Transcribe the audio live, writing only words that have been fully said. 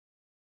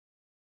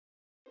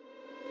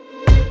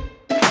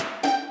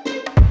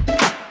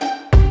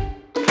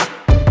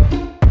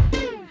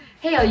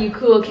all you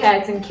cool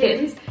cats and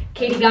kittens.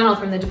 Katie Gunnell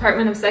from the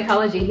Department of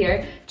Psychology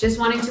here, just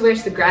wanting to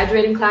wish the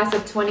graduating class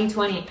of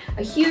 2020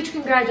 a huge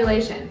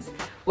congratulations.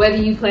 Whether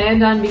you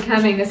planned on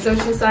becoming a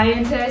social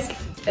scientist,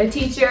 a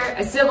teacher,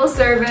 a civil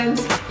servant.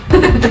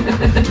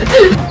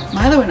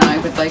 Milo and I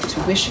would like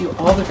to wish you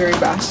all the very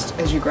best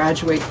as you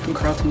graduate from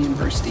Carleton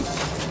University.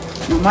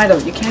 No, Milo,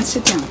 you can't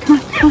sit down. Come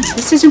on,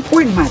 this is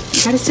important, Milo.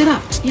 You gotta sit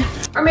up, yeah.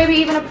 Or maybe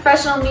even a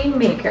professional meme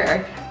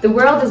maker. The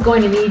world is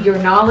going to need your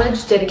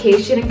knowledge,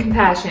 dedication, and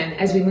compassion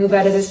as we move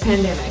out of this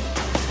pandemic.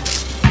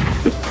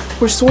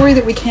 We're sorry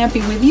that we can't be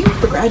with you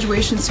for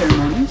graduation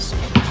ceremonies,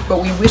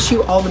 but we wish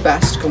you all the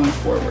best going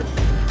forward.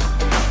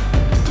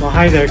 Well,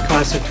 hi there,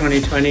 class of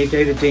 2020.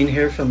 David Dean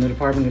here from the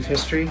Department of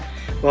History.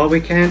 Well,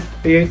 we can't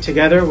be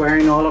together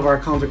wearing all of our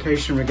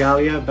convocation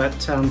regalia,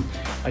 but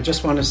I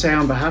just want to say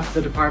on behalf of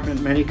the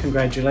department, many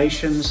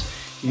congratulations.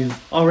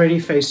 You've already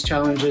faced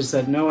challenges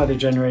that no other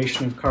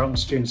generation of Carleton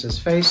students has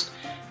faced,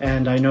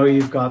 and I know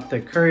you've got the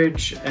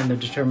courage and the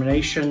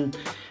determination,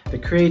 the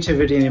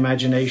creativity and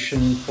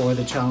imagination for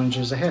the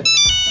challenges ahead.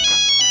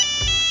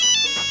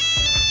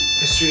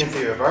 History and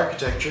Theory of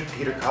Architecture,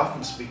 Peter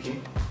Kaufman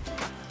speaking.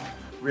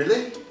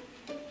 Really?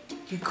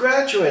 You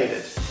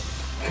graduated!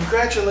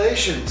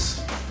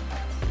 Congratulations!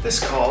 This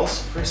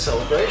calls for a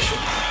celebration.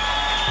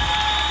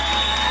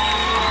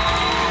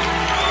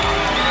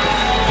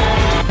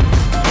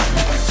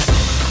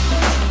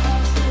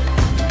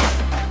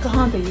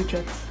 Kahanda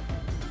Utrix,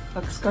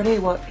 Akskare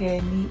wat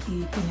ge ni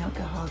I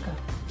Pinyakahaga,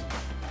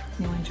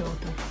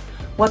 Niwanjoto,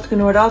 what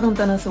Ganoradum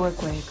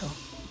Danasawakweko.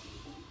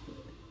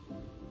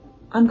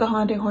 I'm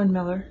Gahande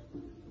Horn-Miller,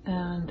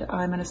 and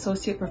I'm an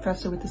associate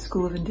professor with the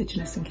School of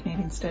Indigenous and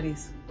Canadian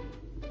Studies.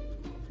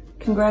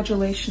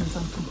 Congratulations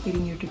on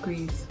completing your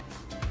degrees,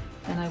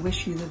 and I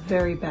wish you the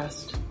very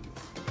best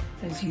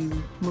as you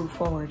move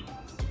forward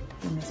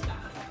in this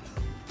path.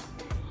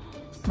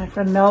 My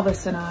friend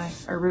Melvis and I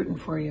are rooting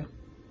for you.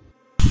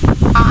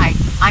 Hi,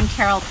 I'm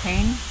Carol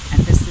Payne,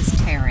 and this is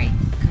Terry.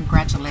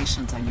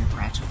 Congratulations on your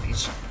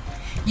graduation.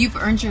 You've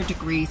earned your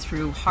degree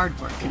through hard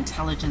work,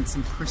 intelligence,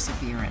 and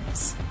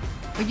perseverance.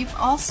 But you've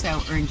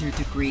also earned your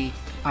degree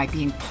by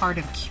being part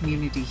of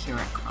community here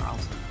at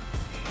Carleton.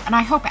 And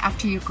I hope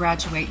after you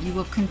graduate, you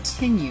will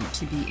continue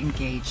to be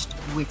engaged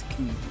with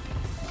community.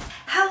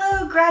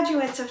 Hello,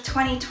 graduates of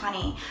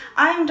 2020.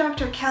 I'm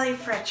Dr. Kelly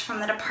Fritsch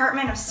from the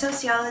Department of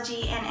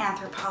Sociology and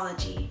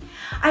Anthropology.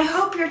 I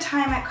hope your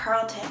time at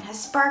Carleton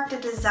has sparked a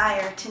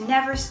desire to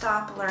never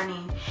stop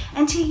learning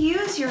and to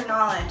use your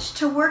knowledge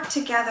to work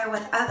together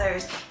with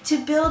others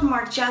to build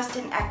more just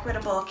and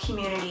equitable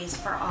communities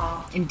for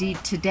all. Indeed,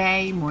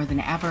 today, more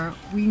than ever,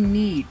 we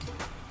need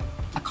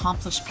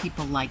accomplished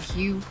people like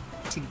you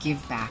to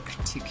give back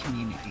to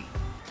community.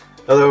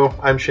 Hello,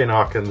 I'm Shane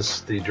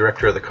Hawkins, the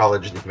Director of the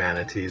College of the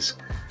Humanities.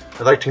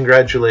 I'd like to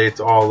congratulate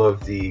all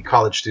of the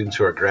college students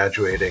who are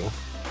graduating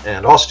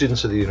and all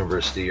students of the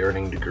university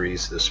earning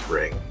degrees this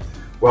spring.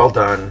 Well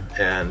done,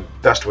 and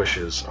best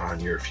wishes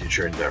on your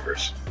future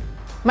endeavors.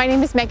 My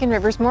name is Megan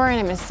Riversmore, and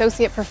I'm an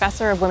Associate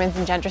Professor of Women's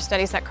and Gender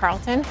Studies at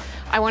Carleton.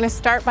 I want to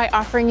start by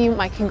offering you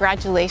my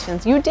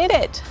congratulations. You did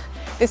it!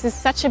 This is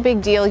such a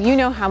big deal. You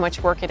know how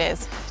much work it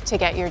is to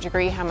get your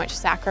degree, how much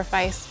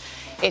sacrifice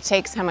it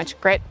takes, how much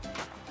grit.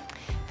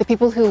 The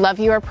people who love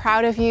you are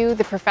proud of you.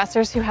 The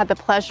professors who had the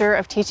pleasure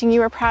of teaching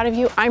you are proud of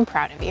you. I'm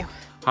proud of you.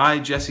 Hi,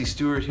 Jesse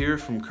Stewart here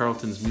from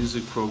Carleton's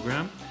music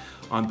program.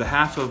 On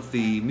behalf of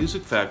the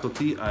music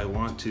faculty, I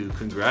want to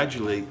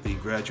congratulate the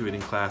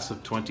graduating class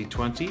of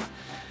 2020.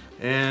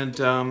 And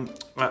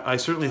I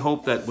certainly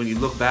hope that when you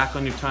look back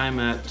on your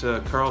time at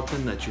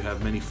Carleton that you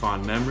have many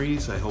fond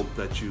memories. I hope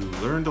that you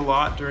learned a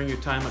lot during your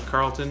time at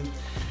Carleton.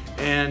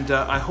 And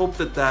I hope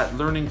that that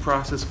learning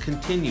process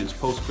continues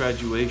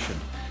post-graduation.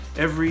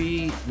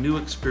 Every new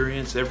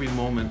experience, every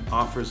moment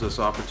offers us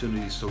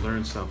opportunities to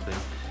learn something.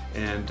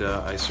 And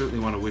I certainly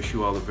want to wish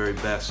you all the very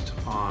best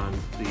on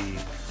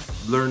the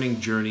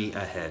learning journey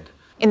ahead.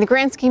 In the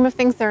grand scheme of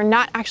things, there are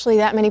not actually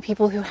that many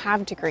people who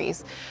have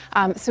degrees.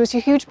 So it's a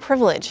huge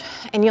privilege,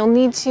 and you'll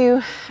need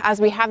to,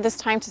 as we have this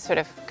time to sort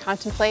of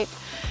contemplate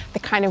the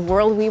kind of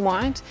world we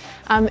want,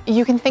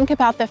 you can think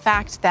about the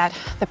fact that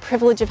the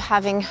privilege of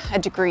having a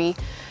degree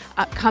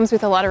comes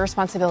with a lot of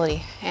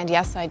responsibility. And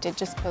yes, I did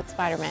just quote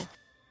Spider-Man.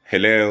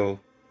 Hello,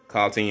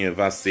 Carleton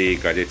University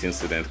graduating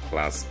student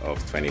class of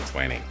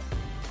 2020.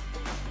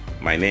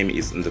 My name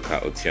is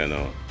Nduka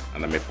Otiono,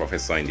 and I'm a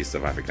professor in the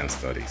South African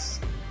Studies.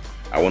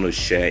 I want to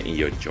share in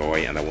your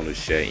joy and I want to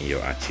share in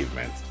your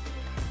achievement.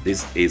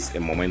 This is a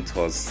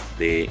momentous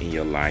day in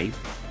your life.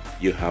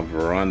 You have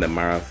run the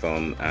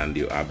marathon and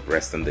you are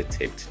breasting the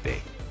tape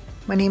today.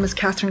 My name is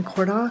Catherine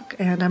Kordock,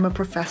 and I'm a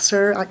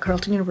professor at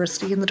Carleton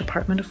University in the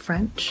Department of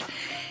French.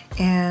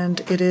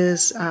 And it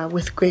is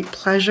with great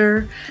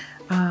pleasure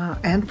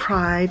and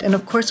pride, and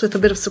of course with a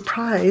bit of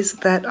surprise,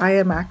 that I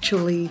am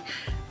actually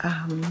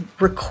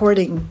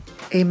recording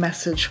a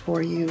message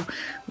for you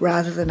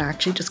rather than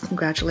actually just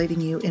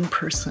congratulating you in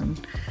person.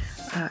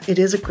 It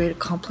is a great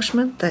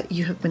accomplishment that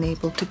you have been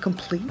able to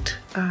complete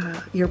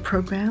your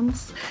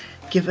programs,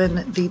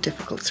 given the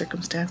difficult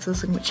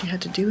circumstances in which you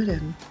had to do it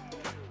in.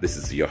 This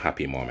is your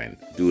happy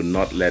moment. Do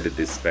not let the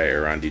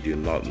despair around you. Do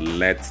not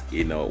let,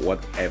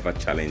 whatever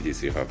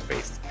challenges you have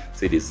faced.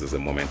 See this as a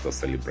moment of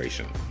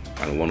celebration.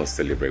 And we want to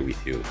celebrate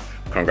with you.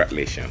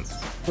 Congratulations.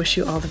 Wish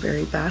you all the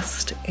very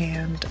best,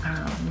 and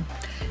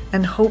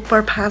hope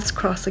our paths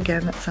cross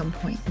again at some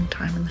point in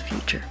time in the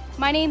future.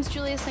 My name's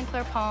Julia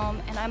Sinclair Palm,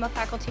 and I'm a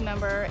faculty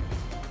member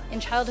in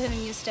Childhood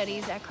and Youth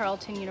Studies at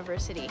Carleton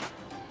University.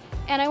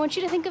 And I want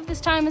you to think of this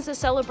time as a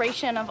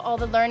celebration of all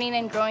the learning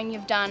and growing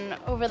you've done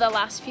over the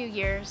last few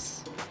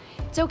years.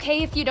 It's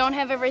okay if you don't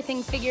have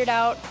everything figured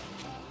out.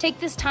 Take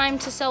this time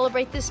to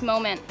celebrate this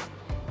moment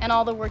and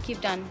all the work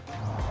you've done.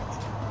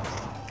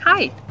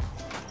 Hi,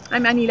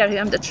 I'm Annie Larry.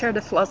 I'm the chair of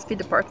the philosophy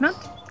department.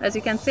 As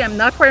you can see, I'm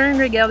not wearing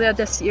regalia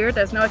this year.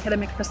 There's no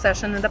academic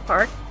procession in the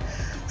park.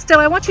 Still,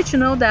 I want you to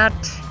know that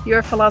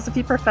your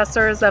philosophy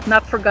professors have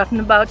not forgotten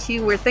about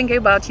you. We're thinking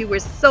about you. We're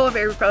so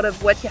very proud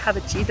of what you have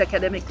achieved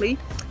academically.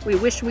 We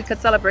wish we could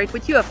celebrate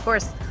with you, of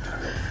course.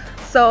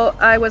 So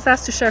I was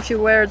asked to share a few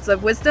words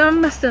of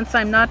wisdom. Since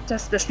I'm not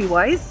especially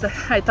wise,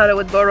 I thought I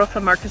would borrow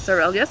from Marcus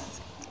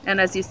Aurelius. And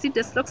as you see,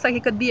 this looks like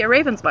it could be a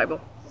Raven's Bible.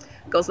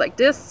 It goes like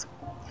this.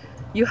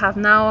 You have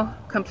now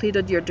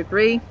completed your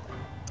degree.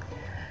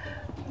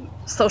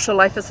 Social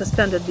life is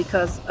suspended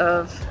because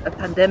of a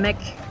pandemic.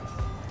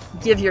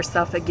 Give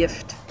yourself a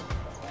gift,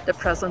 the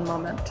present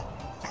moment.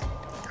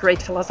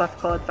 Great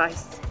philosophical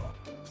advice.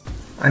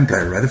 I'm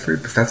Blair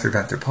Rutherford, Professor of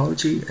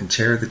Anthropology and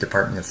Chair of the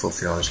Department of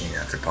Sociology and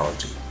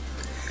Anthropology.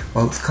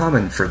 While it's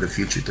common for the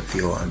future to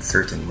feel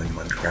uncertain when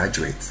one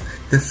graduates,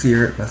 this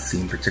year it must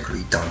seem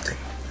particularly daunting.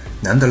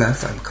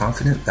 Nonetheless, I'm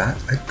confident that,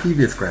 like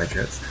previous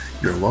graduates,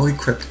 you're well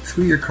equipped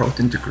through your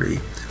Carleton degree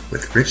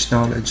with rich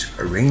knowledge,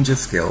 a range of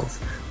skills,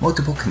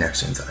 multiple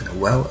connections, and a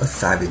well of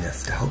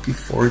savviness to help you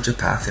forge a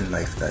path in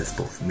life that is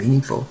both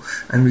meaningful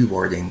and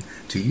rewarding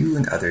to you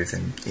and others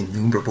in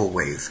innumerable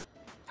ways.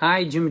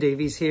 Hi, Jim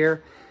Davies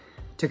here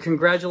to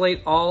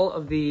congratulate all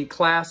of the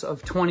class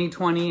of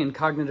 2020 in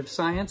cognitive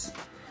science.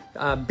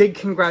 Big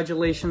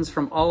congratulations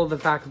from all of the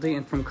faculty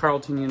and from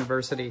Carleton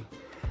University.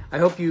 I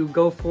hope you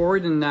go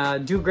forward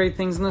and do great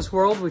things in this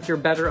world with your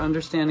better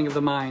understanding of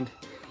the mind.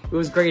 It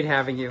was great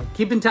having you.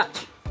 Keep in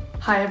touch.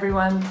 Hi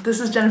everyone, this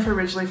is Jennifer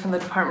Ridgely from the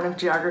Department of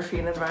Geography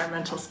and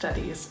Environmental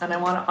Studies, and I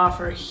want to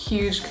offer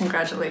huge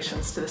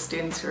congratulations to the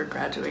students who are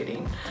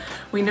graduating.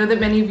 We know that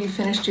many of you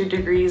finished your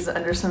degrees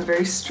under some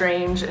very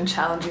strange and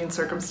challenging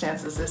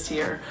circumstances this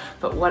year,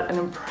 but what an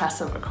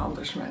impressive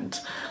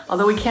accomplishment.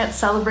 Although we can't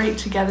celebrate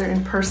together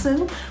in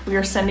person, we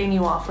are sending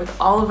you off with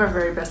all of our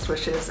very best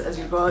wishes as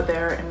you go out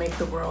there and make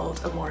the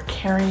world a more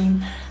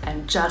caring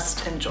and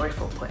just and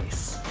joyful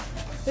place.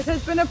 It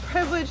has been a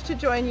privilege to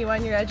join you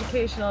on your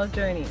educational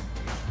journey.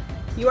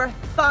 You are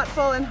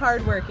thoughtful and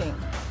hardworking.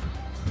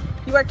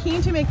 You are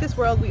keen to make this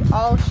world we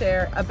all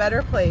share a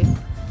better place,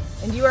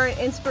 and you are an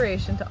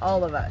inspiration to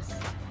all of us.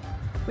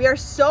 We are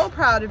so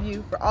proud of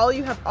you for all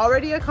you have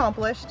already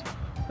accomplished,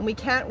 and we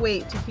can't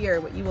wait to hear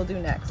what you will do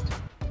next.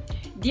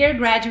 Dear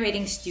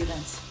graduating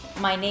students,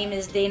 my name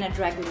is Dana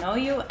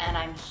Dragunoiu, and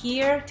I'm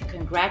here to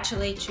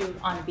congratulate you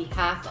on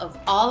behalf of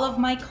all of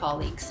my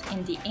colleagues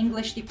in the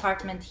English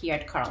department here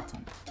at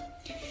Carleton.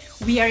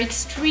 We are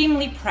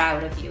extremely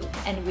proud of you,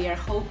 and we are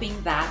hoping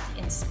that,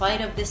 in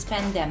spite of this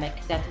pandemic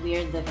that we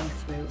are living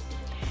through,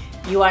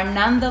 you are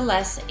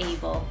nonetheless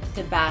able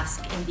to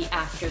bask in the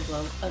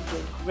afterglow of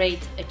your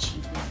great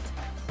achievement.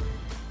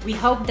 We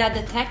hope that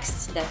the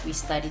texts that we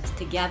studied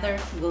together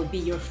will be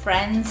your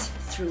friends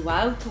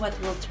throughout what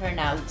will turn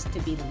out to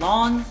be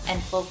long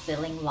and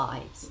fulfilling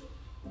lives.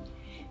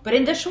 But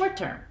in the short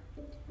term,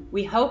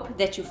 we hope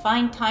that you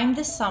find time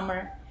this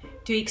summer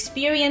to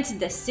experience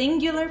the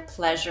singular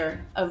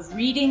pleasure of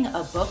reading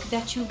a book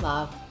that you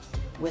love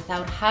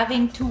without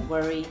having to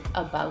worry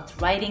about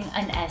writing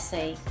an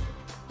essay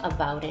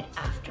about it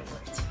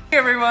afterwards. Hey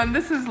everyone,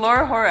 this is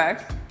Laura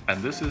Horak.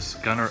 And this is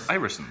Gunnar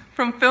Iverson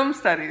from Film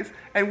Studies,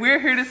 and we're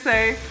here to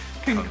say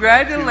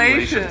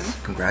congratulations.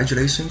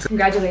 Congratulations.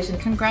 Congratulations.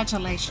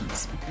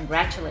 Congratulations.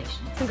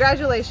 Congratulations.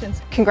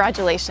 Congratulations.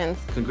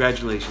 Congratulations.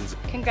 Congratulations.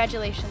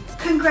 Congratulations.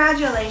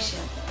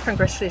 Congratulations.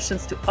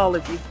 Congratulations to all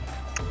of you.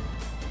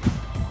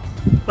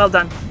 Well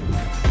done.